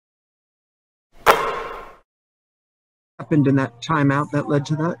happened in that timeout that led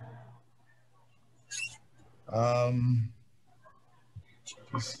to that?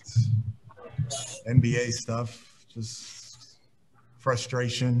 Just NBA stuff, just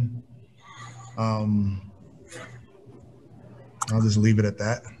frustration. I'll just leave it at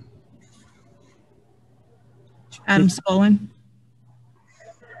that. Adam Spollen.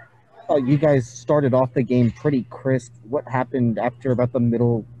 You guys started off the game pretty crisp. What happened after about the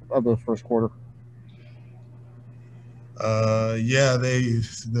middle of the first quarter? Yeah,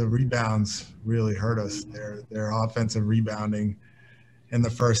 the rebounds really hurt us. Their offensive rebounding in the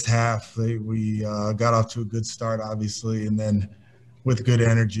first half. We got off to a good start, obviously, and then with good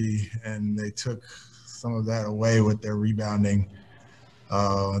energy, and they took some of that away with their rebounding.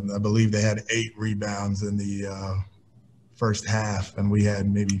 I believe they had 8 rebounds in the first half, and we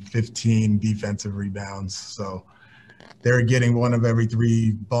had maybe 15 defensive rebounds. So they're getting one of every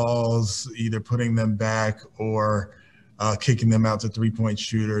 3 balls, either putting them back or kicking them out to three-point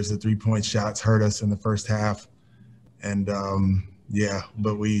shooters. The three-point shots hurt us in the first half. And, yeah,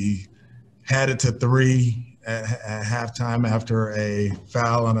 but we had it to 3 at halftime after a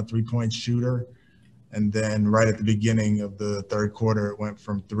foul on a three-point shooter. And then right at the beginning of the third quarter, it went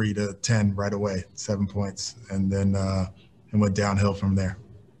from 3 to 10 right away, 7 points. And then it went downhill from there.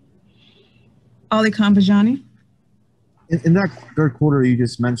 Ali Kambajani. In that third quarter you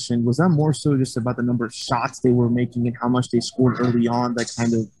just mentioned, was that more so just about the number of shots they were making and how much they scored early on that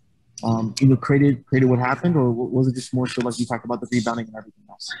kind of created what happened, or was it just more so like you talked about the rebounding and everything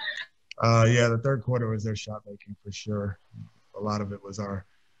else? Yeah, the third quarter was their shot making for sure. A lot of it was our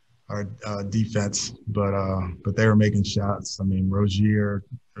defense, but they were making shots. I mean, Rozier,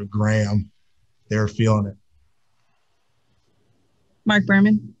 Graham, they were feeling it. Mark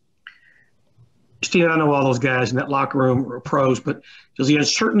Berman. Steve, I know all those guys in that locker room are pros, but does the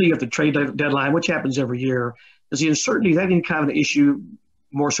uncertainty of the trade deadline, which happens every year, does the uncertainty have any kind of an issue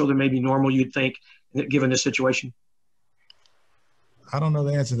more so than maybe normal, you'd think, given this situation? I don't know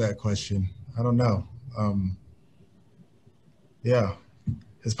the answer to that question. I don't know. Yeah,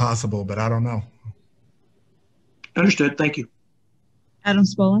 it's possible, but I don't know. Understood. Thank you. Adam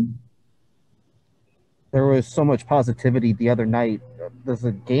Spollen. There was so much positivity the other night. Does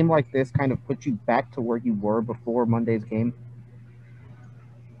a game like this kind of put you back to where you were before Monday's game?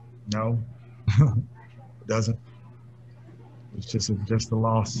 No, it doesn't. It's just a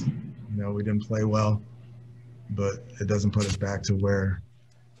loss. You know, we didn't play well, but it doesn't put us back to where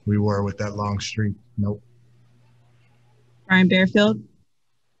we were with that long streak. Nope. Brian Bearfield.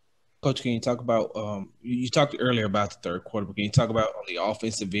 Coach, can you talk about you talked earlier about the third quarter, but can you talk about on the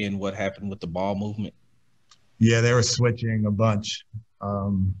offensive end what happened with the ball movement? Yeah, they were switching a bunch,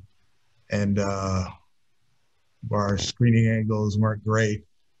 and our screening angles weren't great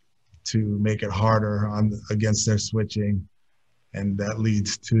to make it harder against their switching, and that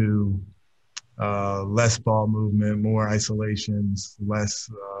leads to less ball movement, more isolations, less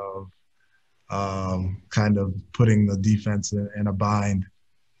kind of putting the defense in a bind.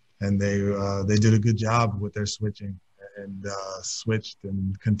 And they did a good job with their switching and switched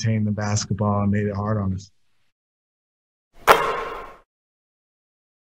and contained the basketball and made it hard on us.